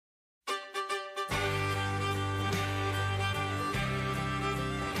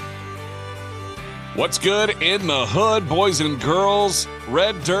What's good in the hood, boys and girls?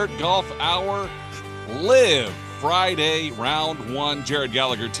 Red Dirt Golf Hour, LIV Friday, round one. Jared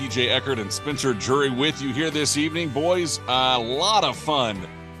Gallagher, TJ Eckert, and Spencer Drury with you here this evening. Boys, a lot of fun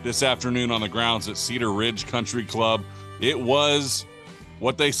this afternoon on the grounds at Cedar Ridge Country Club. It was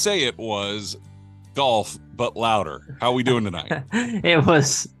what they say it was, golf, but louder. How are we doing tonight? It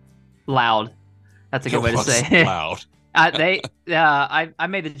was loud. That's a good way to say it. Loud. I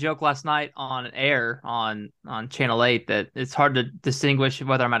made the joke last night on air on Channel 8 that it's hard to distinguish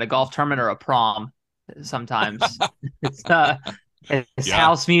whether I'm at a golf tournament or a prom. Sometimes it's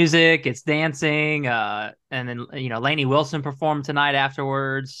house music, it's dancing, and then Lainey Wilson performed tonight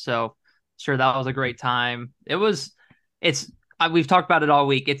afterwards. So sure, that was a great time. We've talked about it all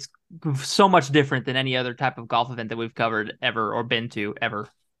week. It's so much different than any other type of golf event that we've covered ever or been to ever.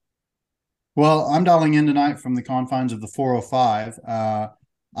 Well, I'm dialing in tonight from the confines of the 405. I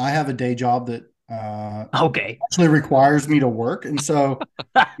have a day job that actually requires me to work. And so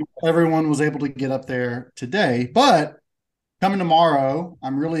everyone was able to get up there today. But coming tomorrow,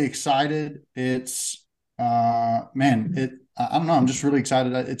 I'm really excited. It's, I don't know. I'm just really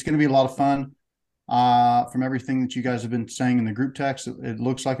excited. It's going to be a lot of fun. From everything that you guys have been saying in the group text, it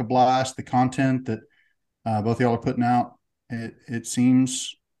looks like a blast. The content that both of y'all are putting out, it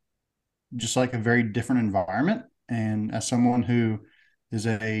seems just like a very different environment. And as someone who is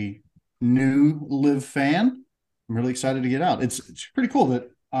a new LIV fan, I'm really excited to get out. It's pretty cool that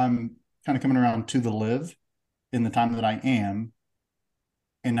I'm kind of coming around to the LIV in the time that I am.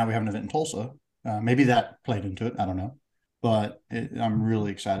 And now we have an event in Tulsa. Maybe that played into it. I don't know. But I'm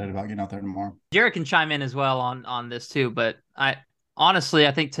really excited about getting out there tomorrow. Jared can chime in as well on this too. But I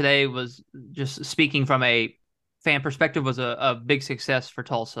think today was, just speaking from a fan perspective, was a big success for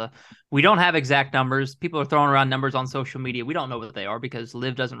Tulsa. We don't have exact numbers. People are throwing around numbers on social media. We don't know what they are because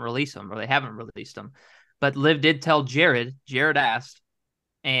LIV doesn't release them, or they haven't released them. But LIV did tell Jared asked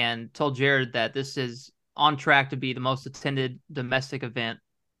and told Jared that this is on track to be the most attended domestic event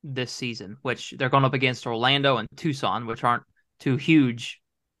this season, which they're going up against Orlando and Tucson, which aren't two huge,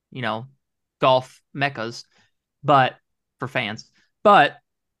 golf meccas, but for fans. But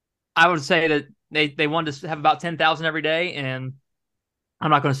I would say that they wanted to have about 10,000 every day, and I'm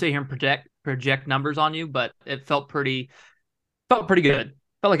not going to sit here and project numbers on you, but it felt pretty good.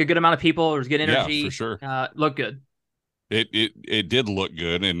 Felt like a good amount of people. There was good energy. Yeah, for sure. Looked good. It did look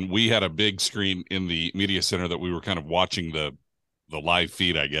good, and we had a big screen in the media center that we were kind of watching the live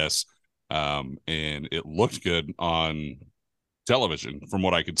feed, I guess, and it looked good on television from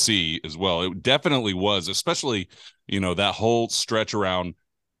what I could see as well. It definitely was, especially that whole stretch around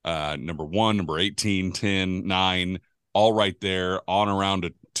number 1, number 18, 10, 9, all right there on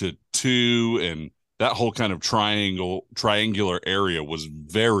around to 2, and that whole kind of triangular area was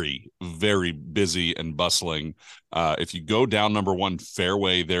very, very busy and bustling. If you go down number 1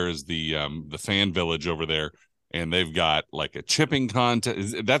 fairway, there is the fan village over there, and they've got like a chipping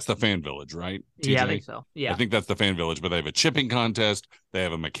contest. That's the fan village, right, TJ? Yeah, I think so. Yeah, I think that's the fan village, but they have a chipping contest. They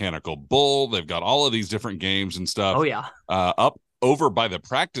have a mechanical bull. They've got all of these different games and stuff. Oh yeah. Up over by the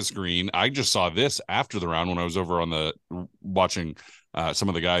practice green, I just saw this after the round when I was over on watching some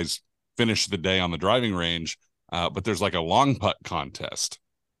of the guys finish the day on the driving range. But there's like a long putt contest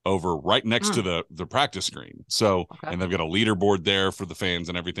over right next to the practice screen. So, and they've got a leaderboard there for the fans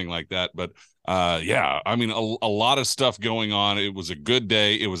and everything like that. But yeah, I mean, a lot of stuff going on. It was a good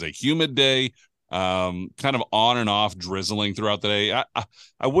day. It was a humid day. Kind of on and off drizzling throughout the day.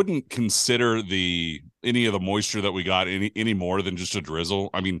 I wouldn't consider any of the moisture that we got any more than just a drizzle.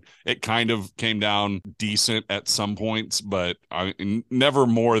 I mean, it kind of came down decent at some points, but never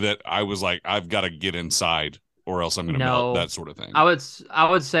more that I was like, I've got to get inside or else I'm going to melt, that sort of thing. I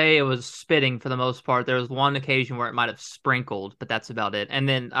would say it was spitting for the most part. There was one occasion where it might have sprinkled, but that's about it. And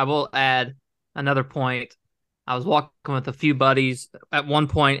then I will add another point. I was walking with a few buddies at one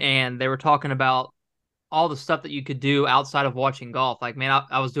point, and they were talking about all the stuff that you could do outside of watching golf. Like, man,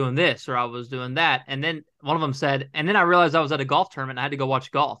 I was doing this or I was doing that. And then one of them said, and then I realized I was at a golf tournament and I had to go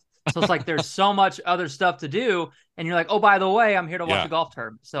watch golf. So it's like there's so much other stuff to do. And you're like, oh, by the way, I'm here to watch a golf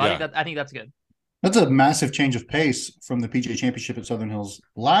tournament. So I think that's good. That's a massive change of pace from the PGA Championship at Southern Hills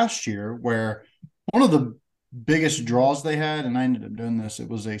last year, where one of the biggest draws they had, and I ended up doing this, it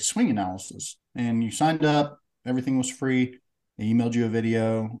was a swing analysis. And you signed up, everything was free. They emailed you a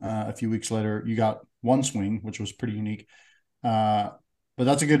video. A few weeks later, you got one swing, which was pretty unique. But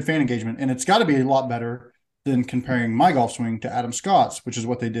that's a good fan engagement. And it's got to be a lot better than comparing my golf swing to Adam Scott's, which is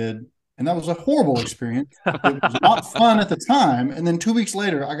what they did. And that was a horrible experience. It was not fun at the time. And then 2 weeks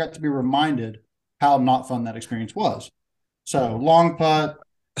later, I got to be reminded how not fun that experience was. So long putt,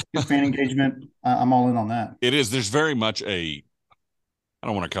 Good fan engagement. I'm all in on that. It is. There's very much a, I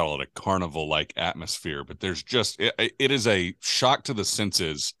don't want to call it a carnival like atmosphere, but there's just, it is a shock to the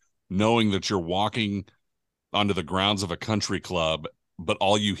senses knowing that you're walking onto the grounds of a country club, but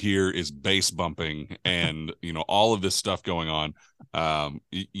all you hear is bass bumping and, all of this stuff going on.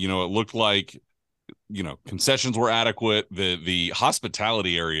 It looked like, concessions were adequate. The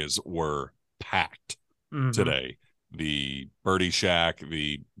hospitality areas were packed today. The Birdie Shack,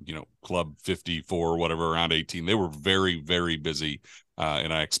 the Club 54, whatever, around 18, they were very, very busy,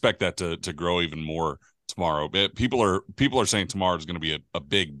 and I expect that to grow even more tomorrow. But people are saying tomorrow is going to be a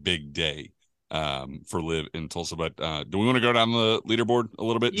big day for LIV in Tulsa. But do we want to go down the leaderboard a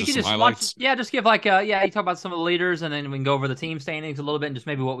little bit? You just can some highlights. just give like you talk about some of the leaders, and then we can go over the team standings a little bit, and just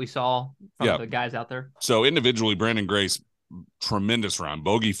maybe what we saw from the guys out there. So individually, Brandon Grace, tremendous round,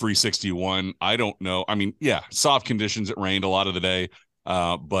 bogey free 61. I don't know. I mean, soft conditions. It rained a lot of the day,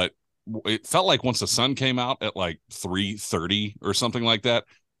 but it felt like once the sun came out at like 3:30 or something like that,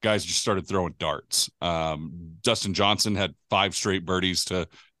 guys just started throwing darts. Dustin Johnson had 5 straight birdies to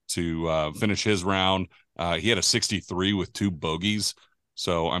finish his round. He had a 63 with 2 bogeys.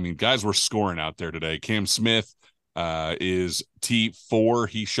 So, I mean, guys were scoring out there today. Cam Smith is T4.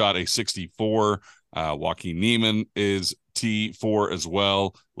 He shot a 64. Joaquin Neiman is T4 as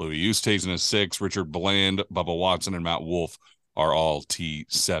well. Louis Oosthuizen is 6. Richard Bland, Bubba Watson, and Matt Wolf are all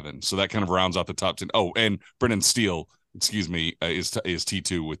T7. So that kind of rounds out the top 10. Oh, and Brendan Steele, is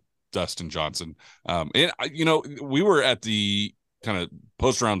T2 with Dustin Johnson. And we were at the kind of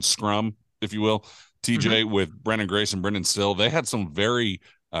post-round scrum, if you will, TJ, with Brandon Grace and Brendan Steele. They had some very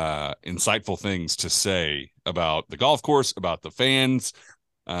insightful things to say about the golf course, about the fans,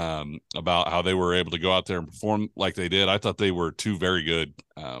 about how they were able to go out there and perform like they did. I thought they were 2 very good,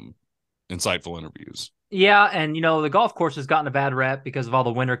 insightful interviews. Yeah, and the golf course has gotten a bad rep because of all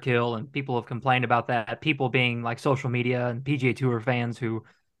the winter kill, and people have complained about that. People being like social media and PGA Tour fans who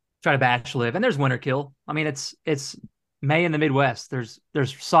try to bash LIV, and there's winter kill. I mean, it's May in the Midwest. There's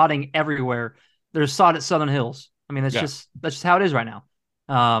sodding everywhere. There's sod at Southern Hills. I mean, that's just how it is right now.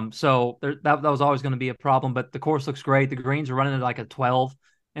 So that was always going to be a problem. But the course looks great. The greens are running at like a 12,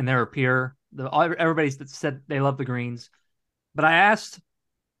 and they're pure. Everybody's said they love the greens. But I asked,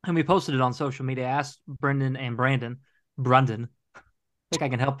 and we posted it on social media. I asked Brendan and Brandon. I think I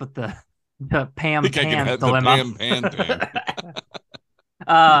can help with the Pam Pan dilemma.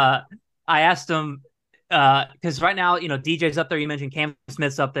 I asked them because right now, DJ's up there. You mentioned Cam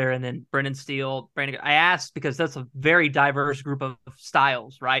Smith's up there, and then Brendan Steele, Brandon. I asked because that's a very diverse group of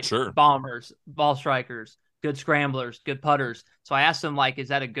styles, right? Sure. Bombers, ball strikers, good scramblers, good putters. So I asked them, like, is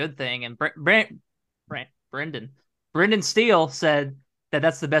that a good thing? And Brendan Steele said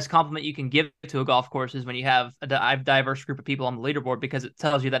that's the best compliment you can give to a golf course is when you have a diverse group of people on the leaderboard, because it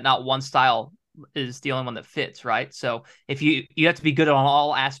tells you that not one style is the only one that fits, right? So if you have to be good on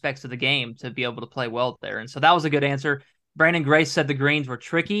all aspects of the game to be able to play well there. And so that was a good answer. Brandon Grace said the greens were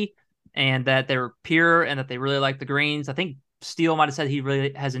tricky and that they were pure and that they really liked the greens. I think Steele might have said he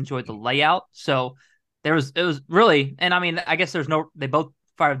really has enjoyed the layout. So it was really, and I mean, I guess they both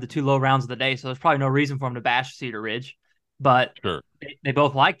fired the 2 low rounds of the day, so there's probably no reason for them to bash Cedar Ridge, but sure. They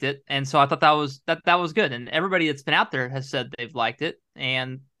both liked it, and so I thought that was good. And everybody that's been out there has said they've liked it,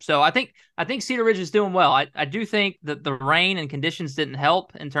 and so I think Cedar Ridge is doing well. I do think that the rain and conditions didn't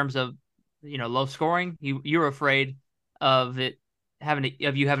help in terms of low scoring. You were afraid of it having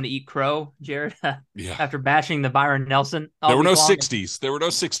to eat crow, Jared. Yeah. After bashing the Byron Nelson, there were no 60s. There were no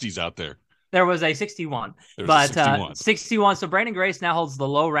 60s out there. There was a 61, a 61. 61. So Brandon Grace now holds the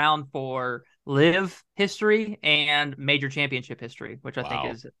low round for LIV history and major championship history, which I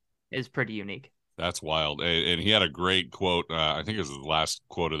think is pretty unique. That's wild. And he had a great quote. I think it was the last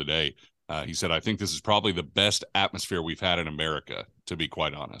quote of the day. He said, "I think this is probably the best atmosphere we've had in America, to be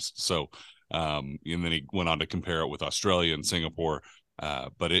quite honest." So, and then he went on to compare it with Australia and Singapore.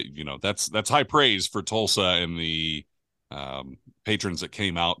 But that's high praise for Tulsa and the patrons that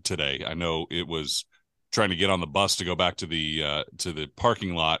came out today. I know it was trying to get on the bus to go back to the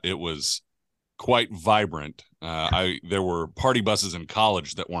parking lot. It was quite vibrant. There were party buses in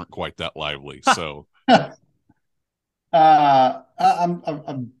college that weren't quite that lively. So I'm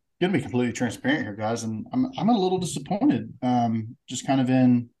gonna be completely transparent here, guys, and I'm a little disappointed. Just kind of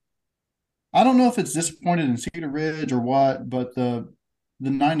I don't know if it's disappointed in Cedar Ridge or what, but the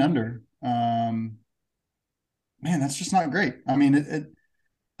 9 under, man, that's just not great. I mean,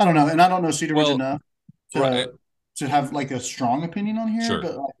 I don't know, and I don't know Cedar Ridge enough to have like a strong opinion on here, sure.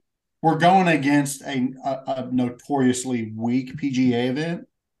 But like, we're going against a notoriously weak PGA event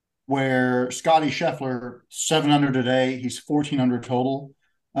where Scotty Scheffler 7 under today, he's 14 under total.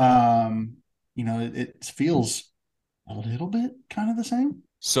 It feels a little bit kind of the same.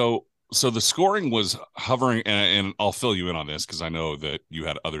 So the scoring was hovering, and I'll fill you in on this because I know that you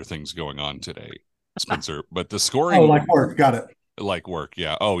had other things going on today, Spencer. But the scoring, like work, got it. Like work,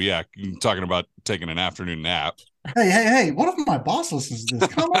 yeah. Oh yeah, you're talking about taking an afternoon nap. Hey! What if my boss listens to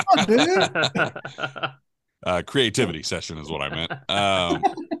this? Come on, dude. Creativity session is what I meant.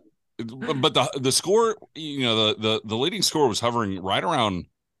 But the score, the leading score was hovering right around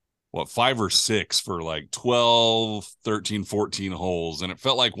what 5 or 6 for like 12, 13, 14 holes, and it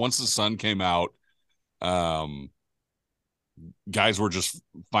felt like once the sun came out, guys were just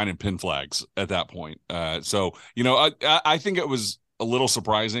finding pin flags at that point. So I think it was a little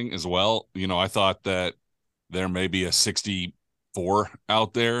surprising as well. I thought that there may be a 64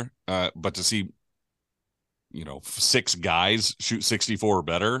 out there, but to see 6 guys shoot 64 or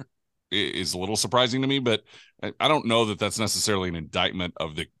better is a little surprising to me. But I don't know that that's necessarily an indictment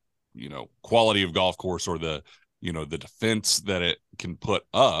of the quality of golf course or the the defense that it can put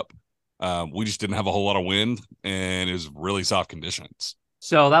up. We just didn't have a whole lot of wind, and it was really soft conditions.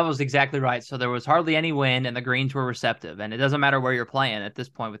 So that was exactly right. So there was hardly any wind, and the greens were receptive. And it doesn't matter where you're playing at this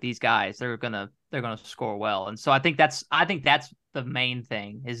point with these guys; they're gonna score well. And so I think that's the main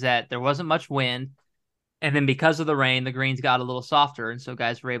thing, is that there wasn't much wind, and then because of the rain, the greens got a little softer, and so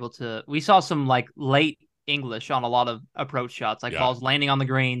guys were able to. We saw some like late English on a lot of approach shots, like balls landing on the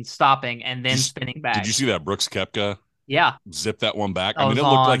green, stopping, and then spinning back. Did you see that Brooks Koepka? Yeah, zip that one back. I mean, it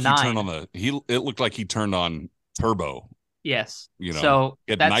looked like it looked like he turned on turbo. Yes. So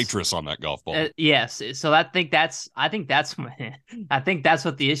get nitrous on that golf ball. Yes. So I think that's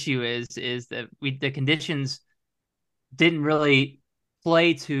what the issue is that the conditions didn't really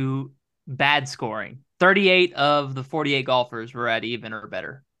play to bad scoring. 38 of the 48 golfers were at even or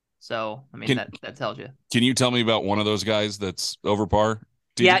better. So, I mean, that tells you. Can you tell me about one of those guys that's over par?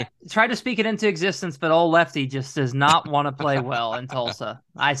 TJ? Yeah, try to speak it into existence, but old Lefty just does not want to play well in Tulsa.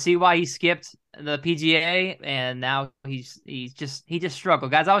 I see why he skipped the PGA, and now he just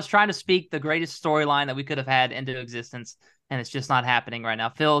struggled. Guys, I was trying to speak the greatest storyline that we could have had into existence, and it's just not happening right now.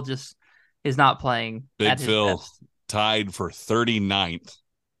 Phil just is not playing. Big Phil best. Tied for 39th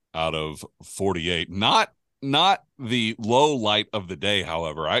out of 48. Not the low light of the day,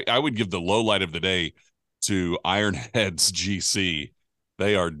 however. I would give the low light of the day to Ironhead's GC.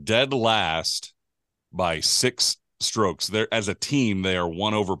 They are dead last by 6 strokes. They're, as a team, they are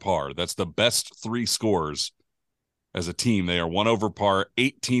 1 over par. That's the best 3 scores as a team. They are 1 over par,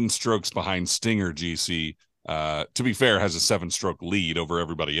 18 strokes behind Stinger GC. To be fair, has a 7-stroke lead over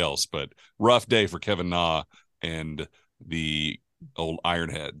everybody else, but rough day for Kevin Na and the old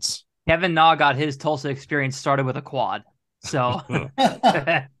Ironheads. Kevin Na got his Tulsa experience started with a quad. So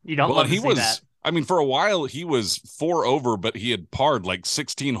you don't love to see that. I mean, for a while he was 4 over, but he had parred like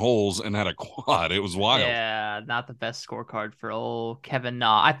 16 holes and had a quad. It was wild. Yeah, not the best scorecard for old Kevin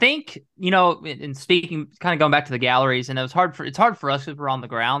Na. I think, in speaking, kind of going back to the galleries, and it's hard for us because we're on the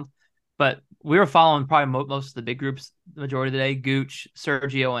ground, but we were following probably most of the big groups the majority of the day. Gooch,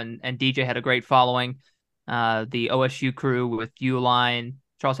 Sergio, and DJ had a great following. The OSU crew with Uline,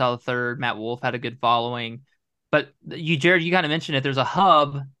 Charles Howell III, Matt Wolf had a good following. But Jared, you kind of mentioned it. There's a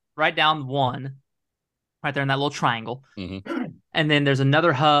hub right down 1, right there in that little triangle. Mm-hmm. And then there's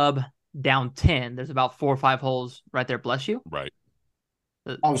another hub down 10. There's about 4 or 5 holes right there. Bless you. Right.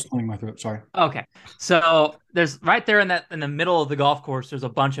 I was clearing my throat. Sorry. Okay. So there's right there in the middle of the golf course, there's a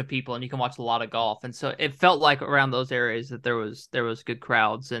bunch of people and you can watch a lot of golf. And so it felt like around those areas that there was good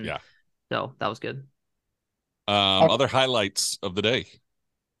crowds. And so that was good. Other highlights of the day.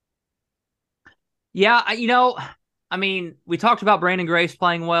 Yeah. I mean, we talked about Brandon Grace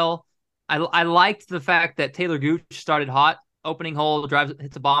playing well. I liked the fact that Taylor Gooch started hot. Opening hole,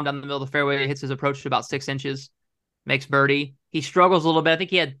 hits a bomb down the middle of the fairway, hits his approach to about 6 inches, makes birdie. He struggles a little bit. I think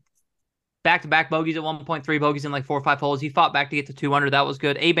he had back-to-back bogeys at 1.3 bogeys in like 4 or 5 holes. He fought back to get to 200. That was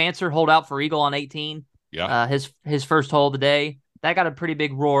good. Abe Answer holed out for eagle on 18. Yeah. His first hole of the day. That got a pretty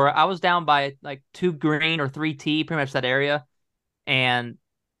big roar. I was down by like 2 green or 3 tee, pretty much that area, and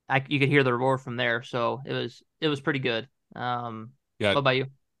you could hear the roar from there. So it was pretty good. What about you?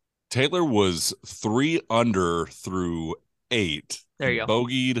 Taylor was 3 under through 8. There you go.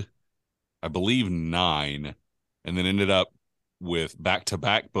 Bogeyed, I believe, 9, and then ended up with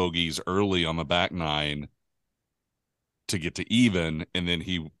back-to-back bogeys early on the back 9 to get to even, and then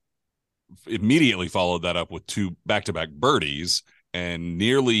he immediately followed that up with 2 back-to-back birdies and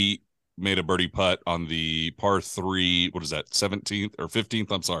nearly made a birdie putt on the par 3, what is that, 17th or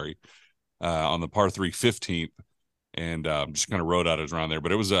 15th? I'm sorry, on the par 3 15th, and just kind of rode out his round there.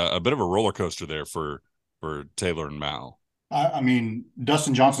 But it was a bit of a roller coaster there for Taylor and Mal. I mean,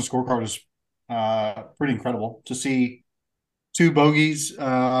 Dustin Johnson's scorecard is pretty incredible to see two bogeys,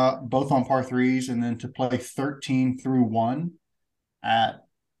 both on par threes, and then to play 13 through one he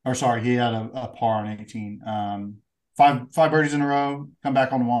had a par on 18. Five birdies in a row, come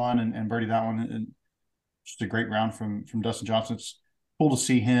back on one and birdie that one. And just a great round from Dustin Johnson. It's cool to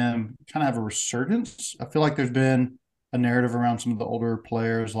see him kind of have a resurgence. I feel like there's been a narrative around some of the older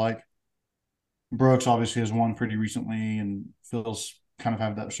players, like Brooks obviously has won pretty recently, and Phil's kind of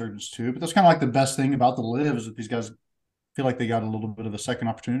have that resurgence too. But that's kind of like the best thing about the LIV is that these guys feel like they got a little bit of a second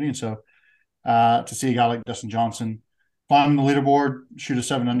opportunity. And so to see a guy like Dustin Johnson climb the leaderboard, shoot a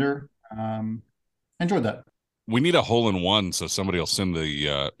 7 under, enjoyed that. We need a hole in one, so somebody will send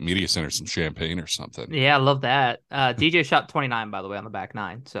the media center some champagne or something. Yeah, I love that. DJ shot 29, by the way, on the back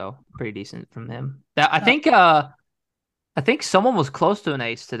nine, so pretty decent from him. I think someone was close to an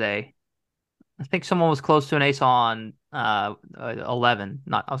ace today. I think someone was close to an ace on 11.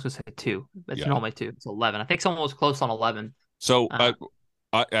 Not, I was gonna say 2. It's normally 2. It's 11. I think someone was close on 11. So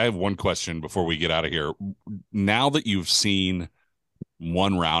I have one question before we get out of here. Now that you've seen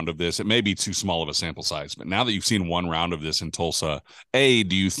one round of this, it may be too small of a sample size, but now that you've seen one round of this in Tulsa,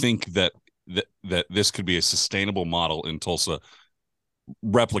 do you think that this could be a sustainable model in Tulsa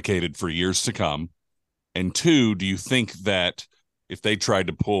replicated for years to come? And 2, do you think that if they tried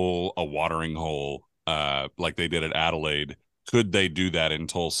to pull a watering hole like they did at Adelaide, could they do that in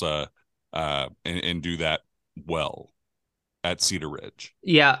Tulsa and do that well at Cedar Ridge?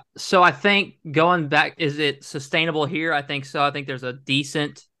 Yeah. So I think going back, is it sustainable here? I think so. I think there's a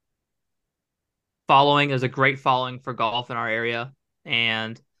decent following. There's a great following for golf in our area.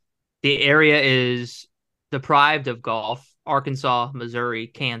 And the area is deprived of golf. Arkansas, Missouri,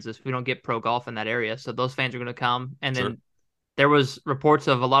 Kansas. We don't get pro golf in that area. So those fans are going to come. And then there was reports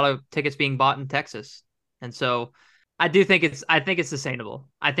of a lot of tickets being bought in Texas. And so I think it's sustainable.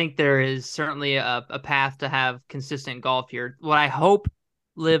 I think there is certainly a path to have consistent golf here. What I hope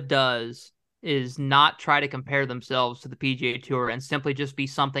LIV does is not try to compare themselves to the PGA Tour and simply just be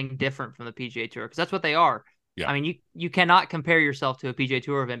something different from the PGA Tour, because that's what they are. Yeah. I mean, you cannot compare yourself to a PGA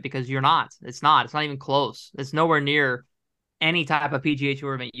Tour event because you're not. It's not even close. It's nowhere near any type of PGA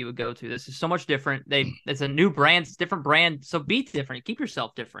Tour event you would go to. This is so much different. It's a new brand, it's a different brand. So be different, keep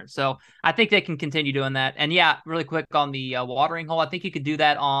yourself different. So I think they can continue doing that. And yeah, really quick on the watering hole, I think you could do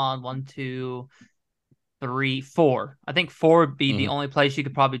that on 1, 2, 3, 4. I think 4 would be the only place you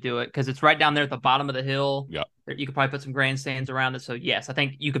could probably do it because it's right down there at the bottom of the hill. Yeah, you could probably put some grandstands around it. So yes, I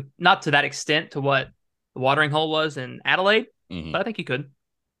think you could, not to that extent to what the watering hole was in Adelaide, but I think you could.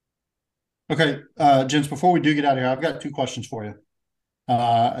 Okay, gents, before we do get out of here, I've got 2 questions for you.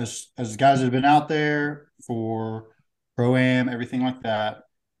 As guys that have been out there for Pro-Am, everything like that,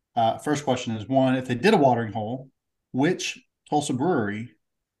 first question is, 1, if they did a watering hole, which Tulsa brewery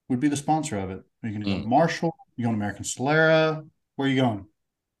would be the sponsor of it? Are you going to go to Marshall? Are you going to American Solera? Where are you going?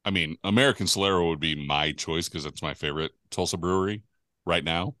 I mean, American Solera would be my choice because it's my favorite Tulsa brewery right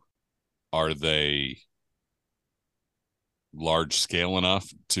now. Are they large scale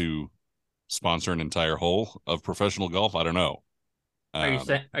enough to sponsor an entire hole of professional golf? I don't know.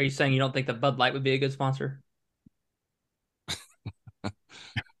 Are you saying you don't think that Bud Light would be a good sponsor?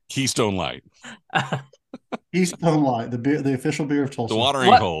 Keystone Light. Keystone Light, the official beer of Tulsa. The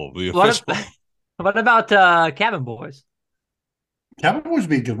watering hole. The official. What about Cabin Boys? Cabin Boys would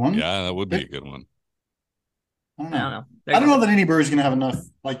be a good one. Yeah, that would be a good one. I don't know. I don't know that any brewery is going to have enough,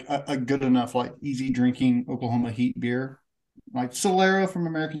 like a good enough, like easy drinking Oklahoma heat beer. Like Solera from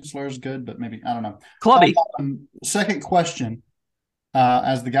American Solera is good, but maybe, I don't know. Clubby. Second question,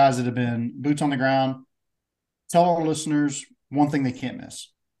 as the guys that have been boots on the ground, tell our listeners one thing they can't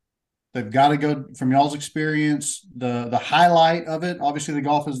miss. They've got to go, from y'all's experience, the highlight of it. Obviously, the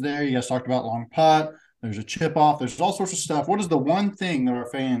golf is there. You guys talked about long putt. There's a chip off. There's all sorts of stuff. What is the one thing that our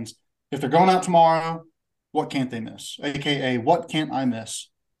fans, if they're going out tomorrow, what can't they miss? AKA, what can't I miss?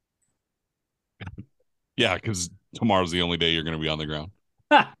 Yeah, because tomorrow's the only day you're going to be on the ground.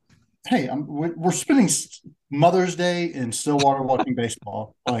 Hey, we're spending Mother's Day in Stillwater watching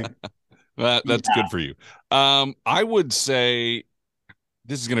baseball. Like that's good for you. I would say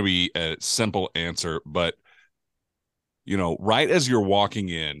this is going to be a simple answer, but right as you're walking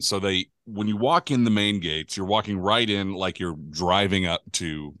in, so when you walk in the main gates, you're walking right in like you're driving up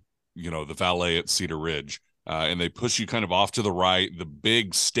to the valet at Cedar Ridge. And they push you kind of off to the right. The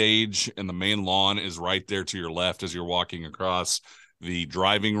big stage and the main lawn is right there to your left as you're walking across. The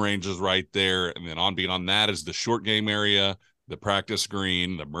driving range is right there. And then beyond that is the short game area, the practice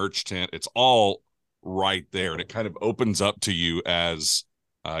green, the merch tent. It's all right there. And it kind of opens up to you as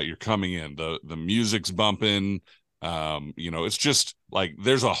you're coming in. The music's bumping. It's just like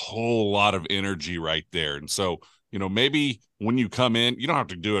there's a whole lot of energy right there. And so, maybe when you come in, you don't have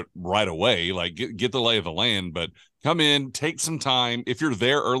to do it right away, like get the lay of the land, but come in, take some time. If you're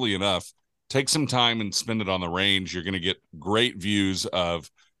there early enough, take some time and spend it on the range. You're going to get great views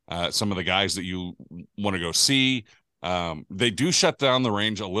of some of the guys that you want to go see. They do shut down the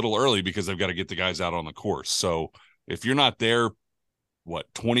range a little early because they've got to get the guys out on the course. So if you're not there,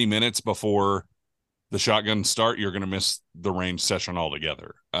 20 minutes before the shotgun start, you're going to miss the range session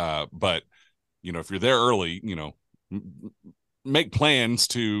altogether. But if you're there early, make plans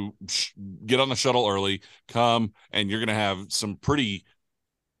to get on the shuttle early, come, and you're going to have some pretty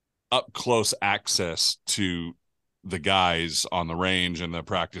up close access to the guys on the range and the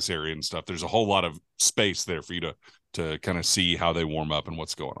practice area and stuff. There's a whole lot of space there for you to kind of see how they warm up and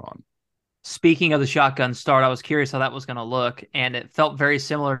what's going on. Speaking of the shotgun start, I was curious how that was going to look, and it felt very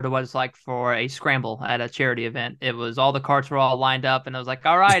similar to what it's like for a scramble at a charity event. It was all the carts were all lined up, and I was like,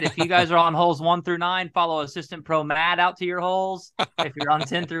 all right, if you guys are on holes 1 through 9, follow Assistant Pro Matt out to your holes. If you're on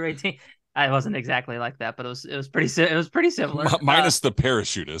 10 through 18, it wasn't exactly like that, but it was pretty similar. Minus the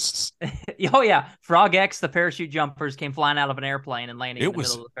parachutists. Oh yeah, Frog X, the parachute jumpers came flying out of an airplane and landing in the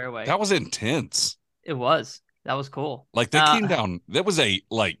middle of the fairway. That was intense. It was. That was cool. Like they came down. That was a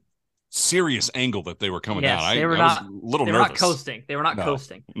serious angle that they were coming down. I was a little nervous. They were not coasting. They were not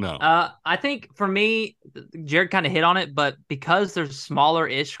coasting. No. I think for me, Jared kind of hit on it, but because there's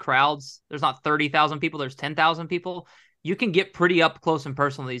smaller-ish crowds, there's not 30,000 people, there's 10,000 people, you can get pretty up close and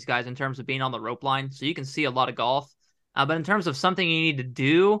personal with these guys in terms of being on the rope line, so you can see a lot of golf. But in terms of something you need to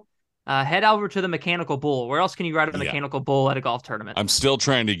do, head over to the Mechanical Bull. Where else can you ride a Mechanical Bull at a golf tournament? I'm still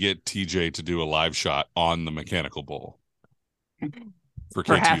trying to get TJ to do a live shot on the Mechanical Bull for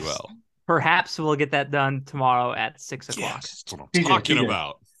KTUL. Perhaps we'll get that done tomorrow at 6 o'clock. Yes, that's what I'm talking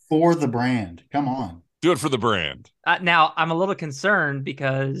about. For the brand. Come on. Do it for the brand. Now, I'm a little concerned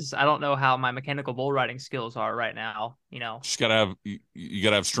because I don't know how my Mechanical Bull riding skills are right now. You gotta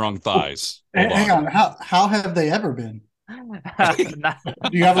have strong thighs. Hang on. How have they ever been? Do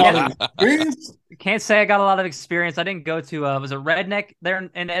you have a lot of experience? Can't say I got a lot of experience. I didn't go to was it Redneck there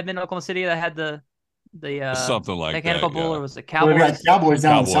in Edmond, Oklahoma City that had the something like Mechanical that, Bull, or was it Cowboys? Well, Cowboys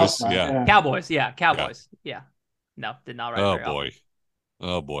down the south side. Yeah. Cowboys. Yeah. No, did not ride very often.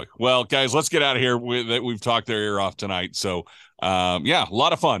 Oh boy. Well, guys, let's get out of here. We've talked their ear off tonight. So, a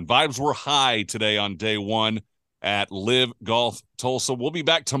lot of fun. Vibes were high today on day 1 at LIV Tulsa. We'll be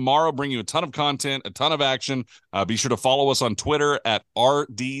back tomorrow, bring you a ton of content, a ton of action. Be sure to follow us on Twitter at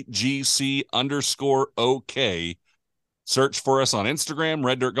RDGC_OK. Search for us on Instagram,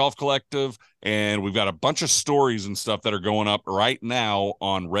 Red Dirt Golf Collective, and we've got a bunch of stories and stuff that are going up right now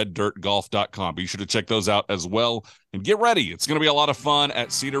on reddirtgolf.com. Be sure to check those out as well, and get ready. It's going to be a lot of fun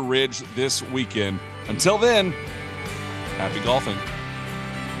at Cedar Ridge this weekend. Until then, happy golfing.